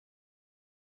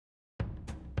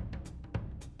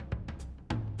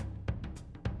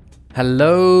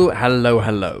Hello,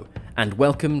 and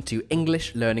welcome to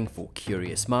English Learning for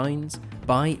Curious Minds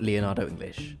by Leonardo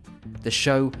English, the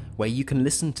show where you can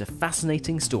listen to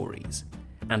fascinating stories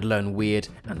and learn weird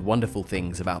and wonderful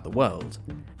things about the world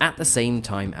at the same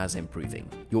time as improving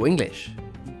your English.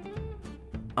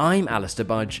 I'm Alistair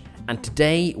Budge, and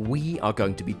today we are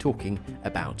going to be talking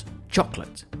about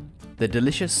chocolate, the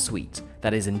delicious sweet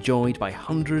that is enjoyed by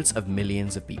hundreds of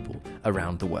millions of people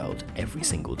around the world every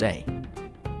single day.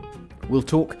 We'll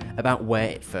talk about where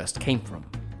it first came from,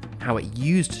 how it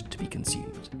used to be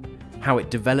consumed, how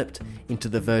it developed into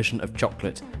the version of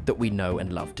chocolate that we know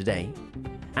and love today,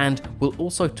 and we'll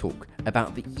also talk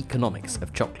about the economics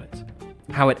of chocolate,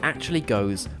 how it actually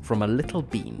goes from a little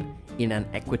bean in an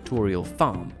equatorial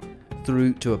farm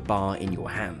through to a bar in your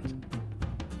hand.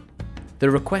 The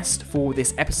request for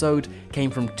this episode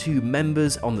came from two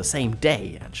members on the same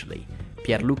day, actually,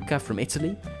 Pierluca from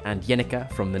Italy and Jenica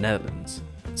from the Netherlands.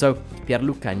 So,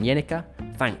 Pierluca and Jenica,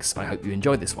 thanks, I hope you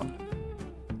enjoyed this one.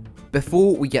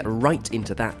 Before we get right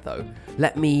into that though,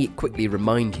 let me quickly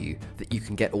remind you that you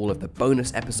can get all of the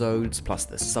bonus episodes, plus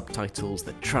the subtitles,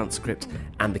 the transcript,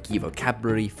 and the key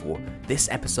vocabulary for this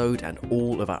episode and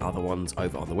all of our other ones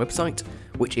over on the website,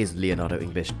 which is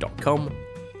leonardoenglish.com.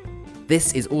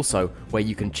 This is also where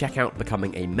you can check out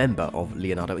becoming a member of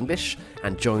Leonardo English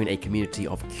and join a community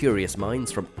of curious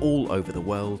minds from all over the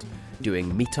world,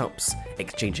 doing meetups,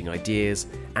 exchanging ideas,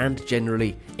 and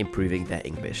generally improving their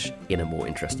English in a more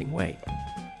interesting way.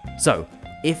 So,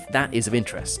 if that is of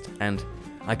interest, and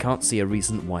I can't see a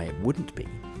reason why it wouldn't be,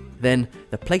 then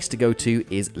the place to go to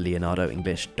is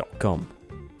leonardoenglish.com.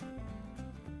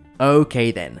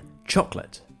 Okay then,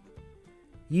 chocolate.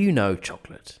 You know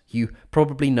chocolate. You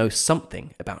probably know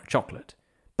something about chocolate,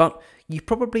 but you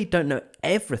probably don't know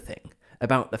everything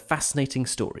about the fascinating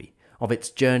story of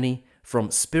its journey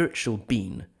from spiritual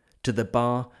bean to the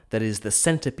bar that is the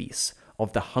centerpiece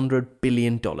of the $100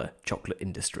 billion chocolate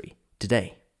industry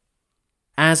today.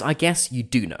 As I guess you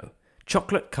do know,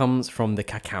 chocolate comes from the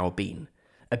cacao bean,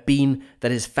 a bean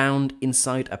that is found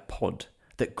inside a pod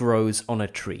that grows on a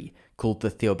tree called the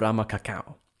Theobroma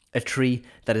cacao, a tree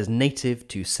that is native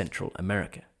to Central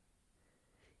America.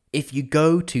 If you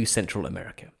go to Central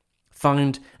America,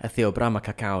 find a Theobroma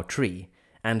cacao tree,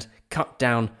 and cut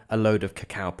down a load of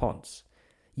cacao pods,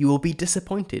 you will be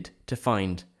disappointed to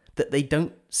find that they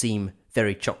don't seem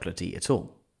very chocolatey at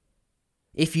all.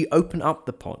 If you open up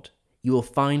the pod, you will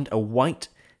find a white,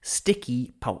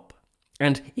 sticky pulp,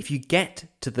 and if you get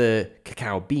to the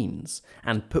cacao beans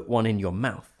and put one in your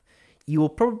mouth, you will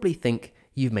probably think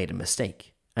you've made a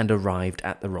mistake and arrived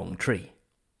at the wrong tree.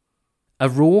 A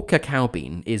raw cacao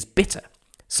bean is bitter,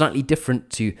 slightly different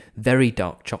to very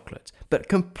dark chocolate, but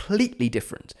completely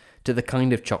different to the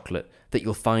kind of chocolate that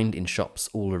you'll find in shops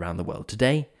all around the world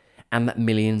today and that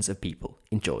millions of people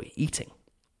enjoy eating.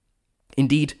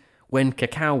 Indeed, when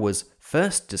cacao was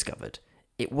first discovered,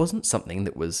 it wasn't something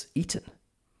that was eaten.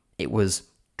 It was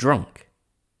drunk.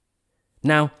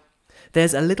 Now,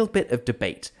 there's a little bit of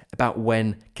debate about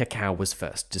when cacao was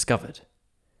first discovered.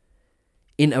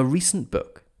 In a recent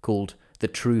book called The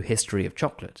True History of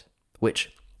Chocolate,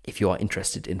 which, if you are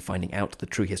interested in finding out the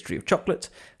true history of chocolate,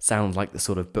 sounds like the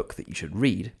sort of book that you should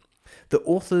read, the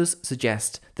authors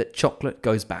suggest that chocolate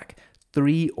goes back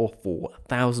 3,000 or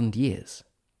 4,000 years.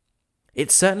 It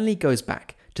certainly goes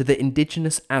back to the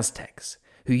indigenous Aztecs,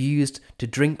 who used to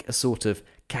drink a sort of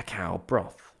cacao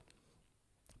broth.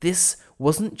 This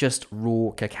wasn't just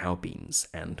raw cacao beans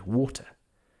and water.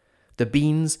 The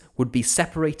beans would be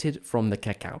separated from the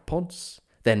cacao pods,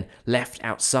 then left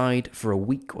outside for a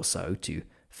week or so to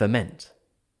ferment.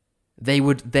 They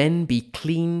would then be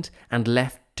cleaned and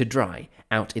left to dry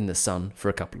out in the sun for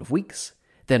a couple of weeks,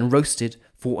 then roasted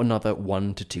for another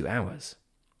 1 to 2 hours.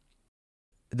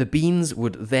 The beans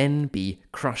would then be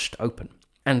crushed open,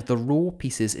 and the raw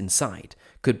pieces inside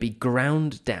could be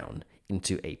ground down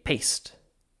into a paste.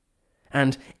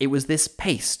 And it was this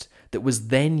paste that was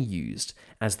then used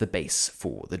as the base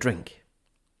for the drink.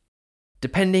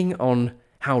 Depending on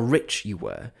how rich you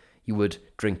were, you would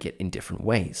drink it in different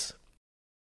ways.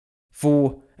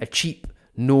 For a cheap,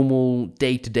 normal,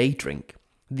 day-to-day drink,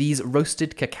 these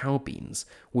roasted cacao beans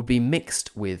would be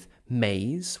mixed with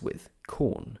maize, with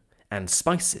corn, and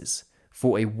spices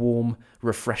for a warm,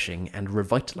 refreshing, and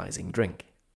revitalizing drink.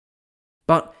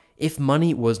 But if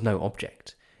money was no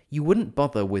object, you wouldn't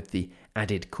bother with the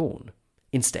added corn.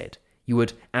 Instead, you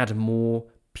would add more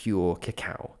pure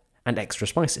cacao and extra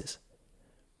spices.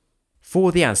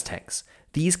 For the Aztecs,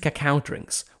 these cacao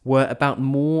drinks were about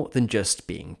more than just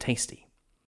being tasty.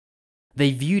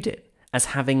 They viewed it as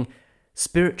having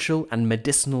spiritual and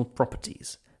medicinal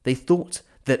properties. They thought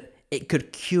that it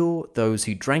could cure those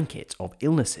who drank it of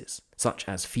illnesses such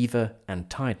as fever and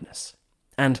tiredness.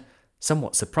 And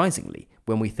somewhat surprisingly,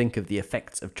 when we think of the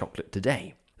effects of chocolate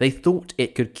today, they thought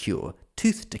it could cure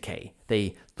tooth decay.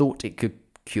 They thought it could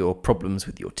cure problems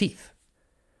with your teeth.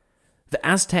 The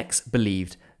Aztecs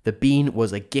believed the bean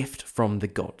was a gift from the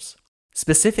gods,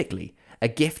 specifically a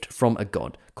gift from a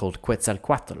god called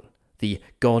Quetzalcoatl, the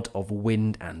god of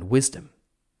wind and wisdom.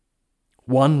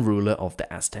 One ruler of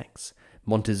the Aztecs,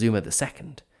 Montezuma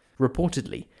II,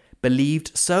 reportedly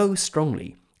believed so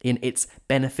strongly in its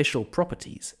beneficial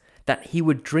properties that he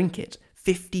would drink it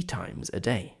 50 times a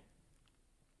day.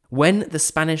 When the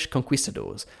Spanish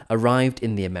conquistadors arrived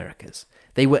in the Americas,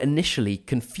 they were initially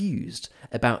confused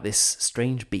about this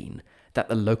strange bean that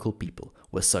the local people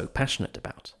were so passionate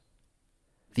about.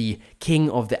 The king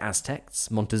of the Aztecs,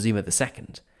 Montezuma II,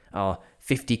 our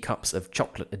 50 cups of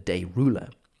chocolate a day ruler,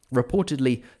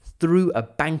 reportedly threw a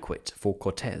banquet for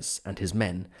Cortés and his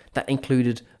men that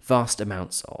included vast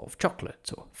amounts of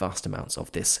chocolate or vast amounts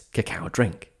of this cacao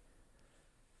drink.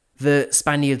 The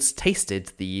Spaniards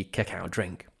tasted the cacao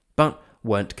drink, but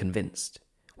weren't convinced,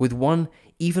 with one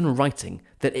even writing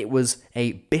that it was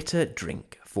a bitter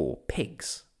drink for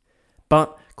pigs.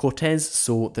 But Cortés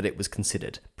saw that it was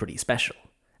considered pretty special,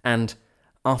 and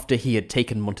after he had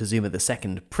taken Montezuma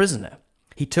II prisoner,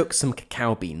 he took some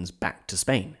cacao beans back to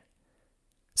Spain.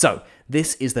 So,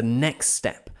 this is the next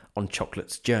step on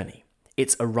chocolate's journey,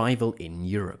 its arrival in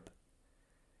Europe.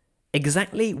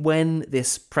 Exactly when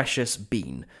this precious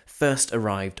bean first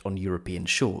arrived on European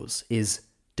shores is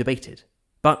debated,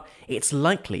 but it's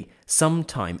likely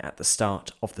sometime at the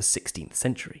start of the 16th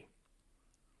century.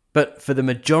 But for the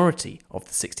majority of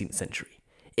the 16th century,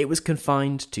 it was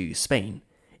confined to Spain.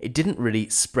 It didn't really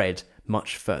spread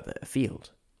much further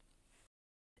afield.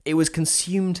 It was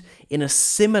consumed in a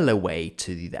similar way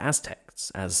to the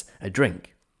Aztecs as a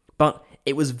drink, but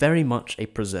it was very much a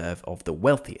preserve of the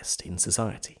wealthiest in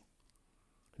society.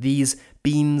 These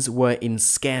beans were in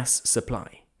scarce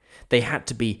supply. They had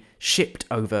to be shipped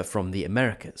over from the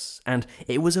Americas, and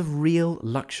it was a real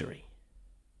luxury.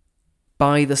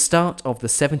 By the start of the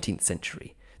 17th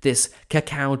century, this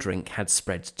cacao drink had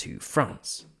spread to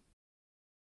France.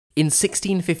 In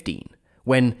 1615,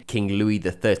 when King Louis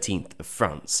XIII of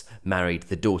France married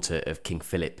the daughter of King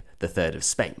Philip III of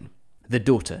Spain, the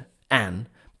daughter, Anne,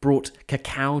 brought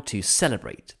cacao to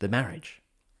celebrate the marriage.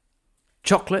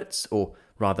 Chocolate, or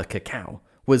rather cacao,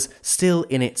 was still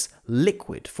in its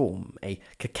liquid form, a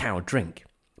cacao drink,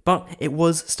 but it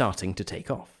was starting to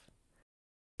take off.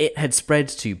 It had spread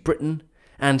to Britain,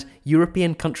 and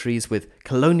European countries with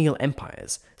colonial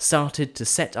empires started to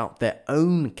set up their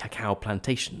own cacao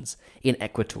plantations in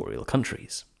equatorial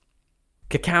countries.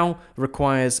 Cacao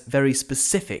requires very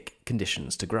specific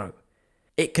conditions to grow.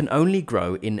 It can only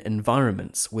grow in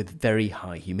environments with very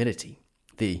high humidity.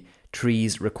 The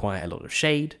trees require a lot of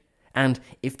shade, and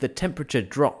if the temperature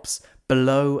drops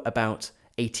below about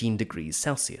 18 degrees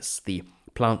Celsius, the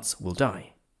plants will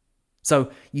die.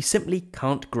 So you simply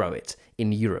can't grow it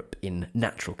in Europe in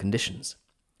natural conditions.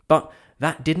 But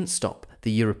that didn't stop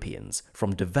the Europeans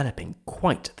from developing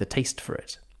quite the taste for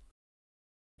it.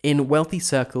 In wealthy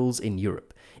circles in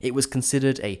Europe, it was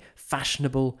considered a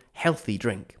fashionable, healthy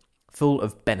drink, full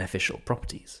of beneficial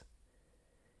properties.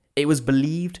 It was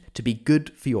believed to be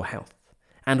good for your health,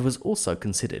 and was also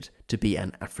considered to be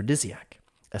an aphrodisiac,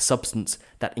 a substance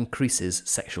that increases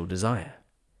sexual desire.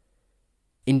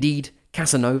 Indeed,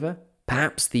 Casanova,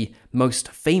 perhaps the most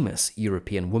famous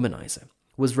European womanizer,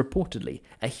 was reportedly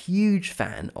a huge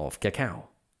fan of cacao.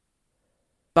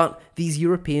 But these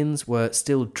Europeans were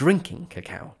still drinking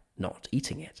cacao, not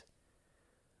eating it.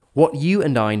 What you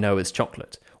and I know as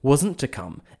chocolate wasn't to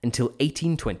come until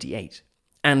 1828,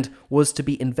 and was to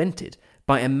be invented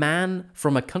by a man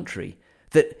from a country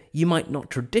that you might not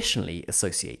traditionally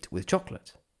associate with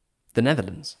chocolate, the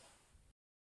Netherlands.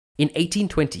 In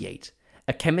 1828,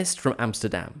 a chemist from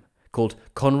Amsterdam called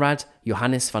Conrad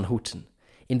Johannes van Houten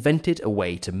invented a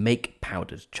way to make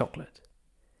powdered chocolate.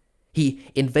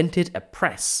 He invented a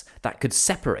press that could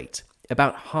separate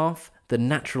about half the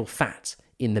natural fat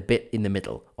in the bit in the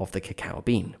middle of the cacao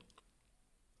bean.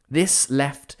 This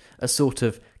left a sort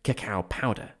of cacao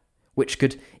powder, which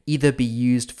could either be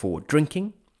used for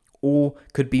drinking or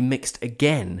could be mixed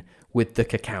again with the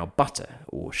cacao butter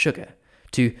or sugar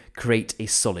to create a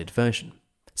solid version,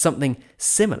 something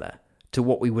similar to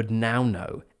what we would now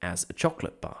know as a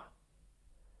chocolate bar.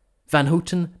 Van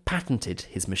Houten patented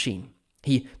his machine.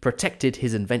 He protected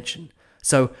his invention,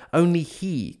 so only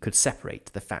he could separate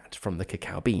the fat from the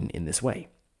cacao bean in this way.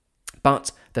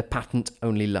 But the patent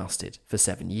only lasted for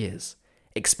 7 years,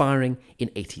 expiring in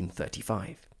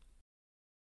 1835.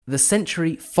 The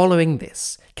century following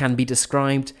this can be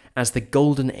described as the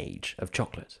golden age of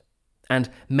chocolate, and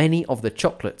many of the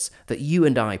chocolates that you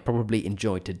and I probably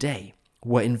enjoy today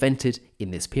were invented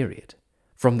in this period,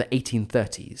 from the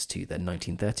 1830s to the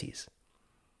 1930s.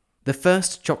 The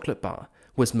first chocolate bar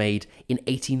was made in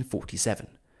 1847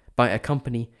 by a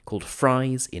company called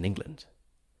Fry's in England.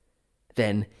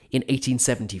 Then, in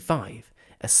 1875,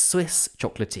 a Swiss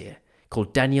chocolatier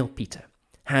called Daniel Peter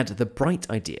had the bright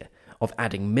idea of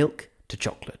adding milk to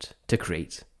chocolate to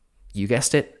create, you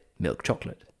guessed it, milk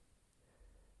chocolate.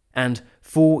 And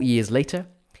 4 years later,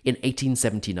 in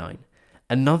 1879,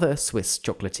 another Swiss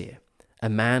chocolatier, a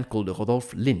man called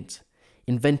Rodolphe Lindt,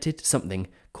 invented something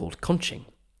called conching,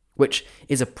 which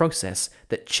is a process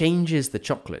that changes the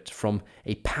chocolate from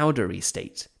a powdery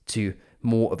state to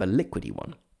more of a liquidy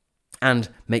one, and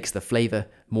makes the flavour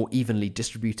more evenly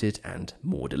distributed and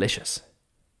more delicious.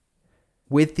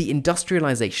 With the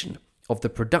industrialisation of the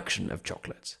production of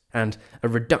chocolate and a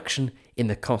reduction in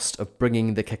the cost of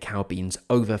bringing the cacao beans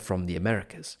over from the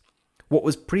Americas, what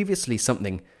was previously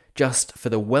something just for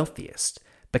the wealthiest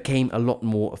became a lot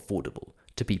more affordable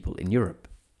to people in Europe.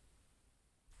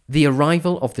 The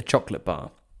arrival of the chocolate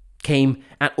bar came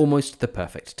at almost the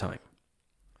perfect time.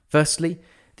 Firstly,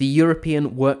 the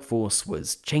European workforce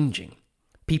was changing.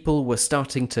 People were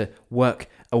starting to work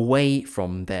away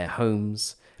from their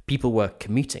homes, people were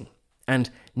commuting, and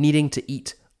needing to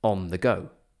eat on the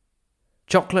go.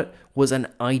 Chocolate was an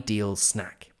ideal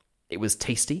snack. It was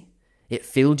tasty, it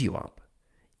filled you up,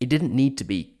 it didn't need to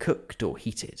be cooked or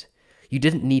heated, you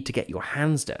didn't need to get your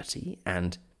hands dirty,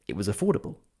 and it was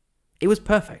affordable. It was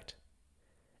perfect.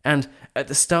 And at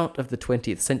the start of the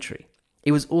 20th century,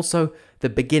 it was also the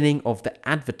beginning of the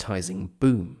advertising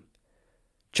boom.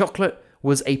 Chocolate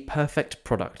was a perfect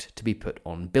product to be put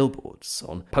on billboards,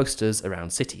 on posters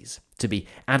around cities, to be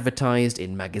advertised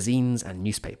in magazines and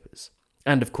newspapers,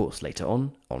 and of course later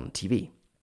on TV.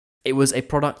 It was a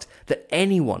product that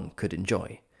anyone could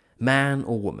enjoy, man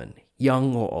or woman,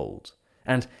 young or old,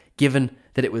 and given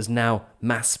that it was now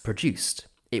mass-produced,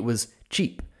 it was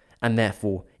cheap and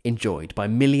therefore enjoyed by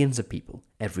millions of people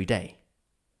every day.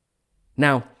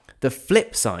 Now, the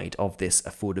flip side of this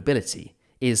affordability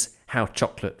is how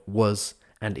chocolate was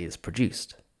and is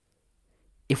produced.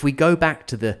 If we go back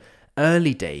to the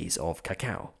early days of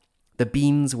cacao, the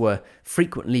beans were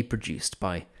frequently produced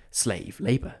by slave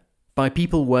labour, by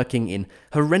people working in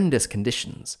horrendous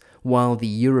conditions while the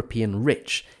European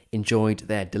rich enjoyed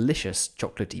their delicious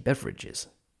chocolatey beverages.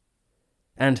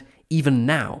 And even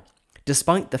now,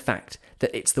 despite the fact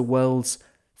that it's the world's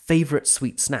favourite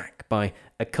sweet snack by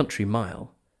a country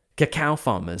mile, cacao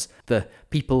farmers, the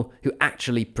people who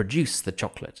actually produce the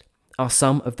chocolate, are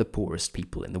some of the poorest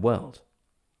people in the world.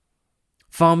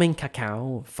 Farming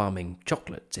cacao, farming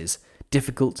chocolate, is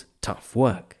difficult, tough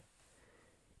work.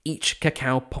 Each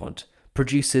cacao pod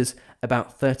produces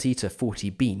about 30 to 40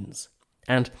 beans,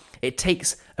 and it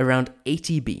takes around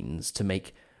 80 beans to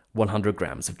make 100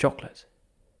 grams of chocolate.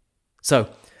 So,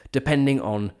 depending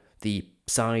on the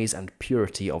size and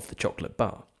purity of the chocolate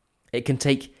bar, it can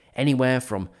take anywhere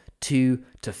from 2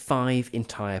 to 5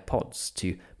 entire pods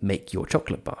to make your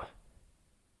chocolate bar.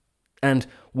 And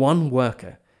one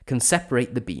worker can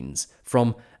separate the beans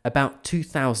from about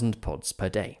 2,000 pods per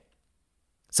day.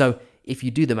 So, if you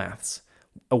do the maths,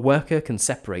 a worker can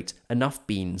separate enough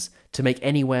beans to make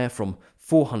anywhere from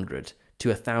 400 to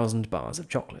 1,000 bars of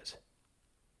chocolate.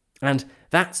 And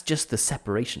that's just the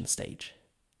separation stage.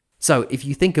 So if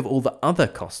you think of all the other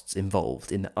costs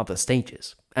involved in the other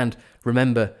stages, and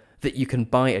remember that you can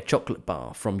buy a chocolate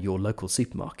bar from your local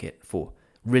supermarket for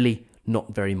really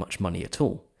not very much money at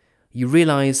all, you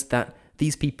realise that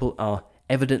these people are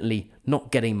evidently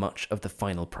not getting much of the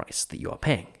final price that you are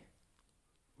paying.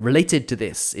 Related to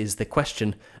this is the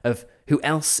question of who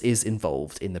else is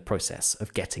involved in the process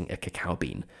of getting a cacao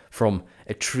bean from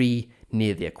a tree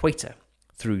near the equator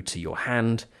through to your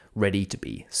hand, ready to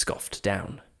be scoffed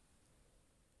down.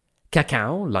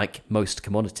 Cacao, like most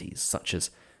commodities such as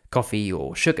coffee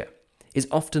or sugar, is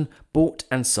often bought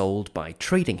and sold by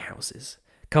trading houses,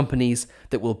 companies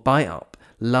that will buy up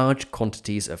large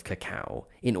quantities of cacao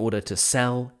in order to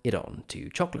sell it on to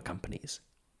chocolate companies.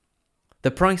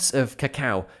 The price of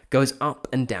cacao goes up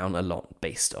and down a lot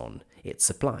based on its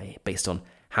supply, based on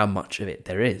how much of it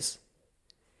there is.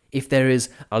 If there is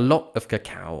a lot of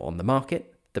cacao on the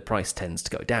market, the price tends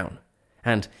to go down.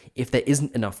 And if there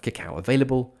isn't enough cacao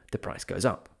available, the price goes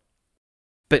up.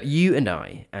 But you and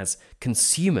I, as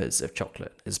consumers of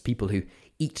chocolate, as people who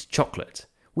eat chocolate,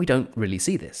 we don't really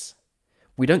see this.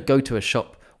 We don't go to a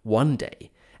shop one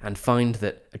day and find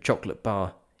that a chocolate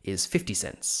bar is 50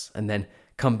 cents and then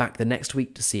come back the next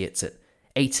week to see it's at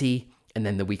 80, and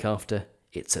then the week after,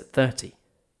 it's at 30.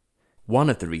 One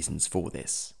of the reasons for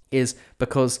this is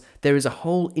because there is a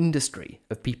whole industry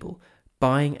of people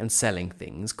buying and selling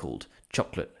things called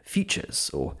chocolate futures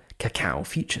or cacao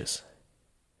futures.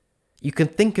 You can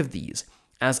think of these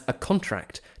as a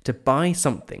contract to buy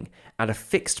something at a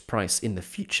fixed price in the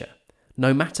future,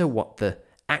 no matter what the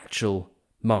actual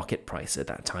market price at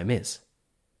that time is.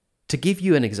 To give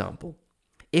you an example,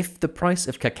 if the price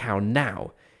of cacao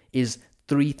now is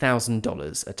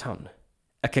 $3,000 a ton,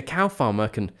 a cacao farmer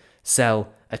can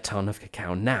sell a ton of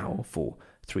cacao now for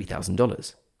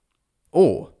 $3,000.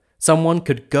 Or someone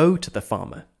could go to the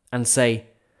farmer and say,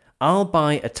 I'll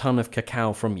buy a ton of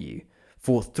cacao from you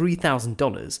for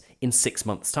 $3,000 in 6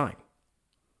 months' time.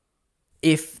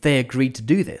 If they agreed to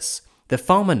do this, the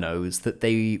farmer knows that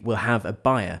they will have a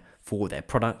buyer for their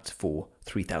product for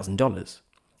 $3,000.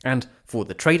 And for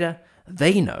the trader,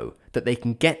 they know that they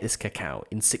can get this cacao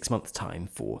in 6 months' time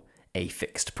for a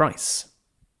fixed price.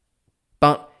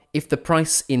 But if the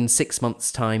price in 6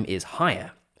 months' time is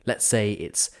higher, let's say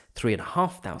it's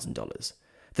 $3,500,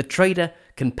 the trader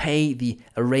can pay the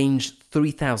arranged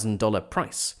 $3,000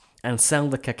 price and sell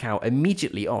the cacao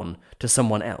immediately on to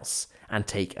someone else and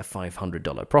take a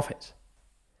 $500 profit.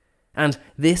 And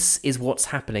this is what's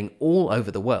happening all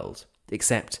over the world,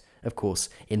 except, of course,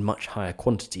 in much higher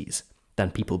quantities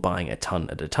than people buying a ton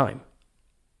at a time.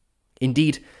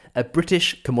 Indeed, a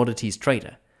British commodities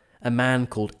trader, a man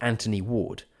called Anthony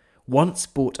Ward, once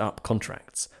bought up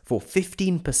contracts for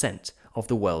 15% of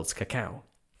the world's cacao,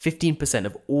 15%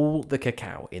 of all the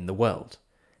cacao in the world,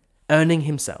 earning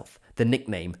himself the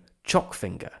nickname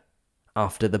Chockfinger,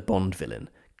 after the Bond villain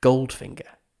Goldfinger.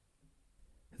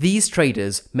 These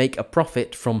traders make a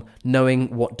profit from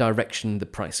knowing what direction the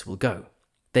price will go.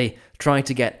 They try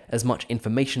to get as much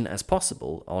information as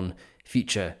possible on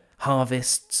future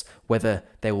harvests, whether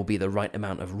there will be the right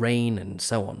amount of rain, and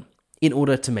so on, in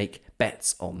order to make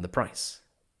bets on the price.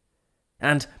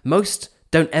 And most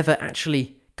don't ever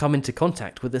actually come into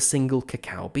contact with a single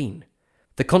cacao bean.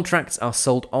 The contracts are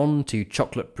sold on to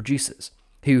chocolate producers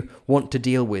who want to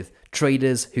deal with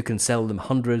traders who can sell them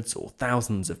hundreds or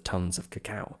thousands of tons of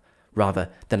cacao, rather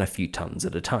than a few tons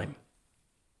at a time.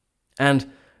 And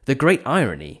the great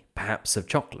irony, perhaps, of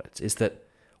chocolate is that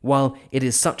while it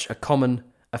is such a common,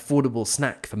 affordable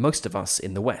snack for most of us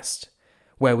in the West,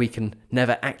 where we can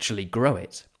never actually grow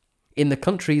it, in the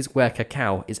countries where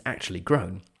cacao is actually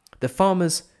grown, the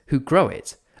farmers who grow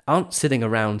it aren't sitting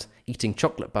around eating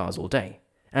chocolate bars all day,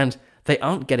 and they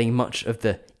aren't getting much of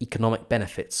the economic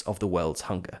benefits of the world's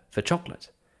hunger for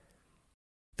chocolate.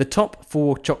 The top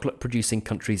 4 chocolate-producing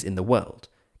countries in the world,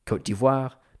 Côte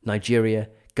d'Ivoire, Nigeria,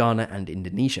 Ghana and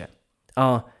Indonesia,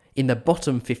 are in the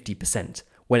bottom 50%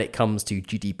 when it comes to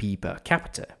GDP per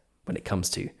capita, when it comes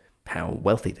to how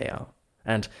wealthy they are.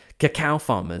 And cacao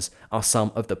farmers are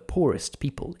some of the poorest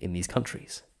people in these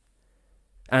countries.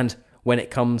 And when it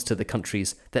comes to the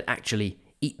countries that actually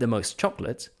eat the most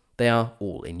chocolate, they are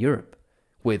all in Europe,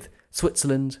 with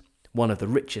Switzerland, one of the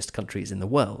richest countries in the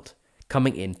world,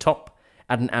 coming in top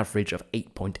at an average of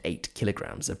 8.8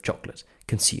 kilograms of chocolate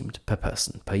consumed per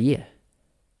person per year.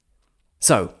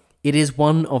 So, it is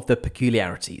one of the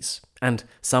peculiarities, and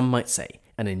some might say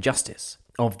an injustice,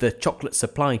 of the chocolate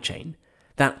supply chain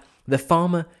that the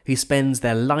farmer who spends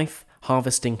their life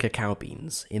harvesting cacao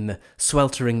beans in the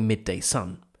sweltering midday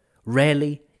sun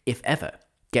rarely, if ever,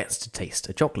 gets to taste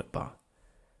a chocolate bar.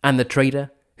 And the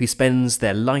trader who spends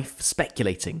their life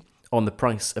speculating on the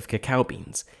price of cacao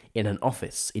beans in an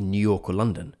office in New York or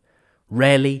London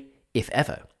rarely, if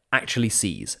ever, actually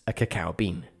sees a cacao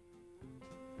bean.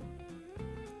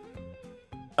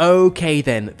 Okay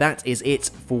then, that is it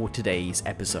for today's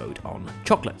episode on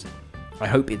chocolate. I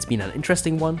hope it's been an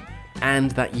interesting one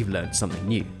and that you've learned something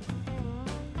new.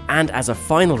 And as a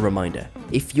final reminder,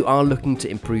 if you are looking to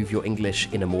improve your English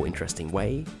in a more interesting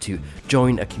way, to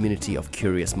join a community of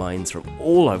curious minds from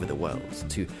all over the world,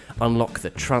 to unlock the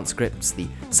transcripts, the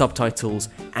subtitles,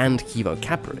 and key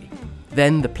vocabulary,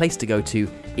 then the place to go to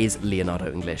is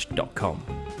leonardoenglish.com.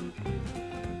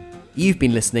 You've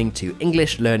been listening to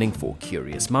English Learning for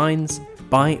Curious Minds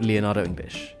by Leonardo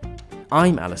English.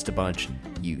 I'm Alistair Budge,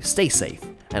 you stay safe,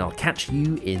 and I'll catch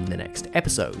you in the next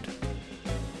episode.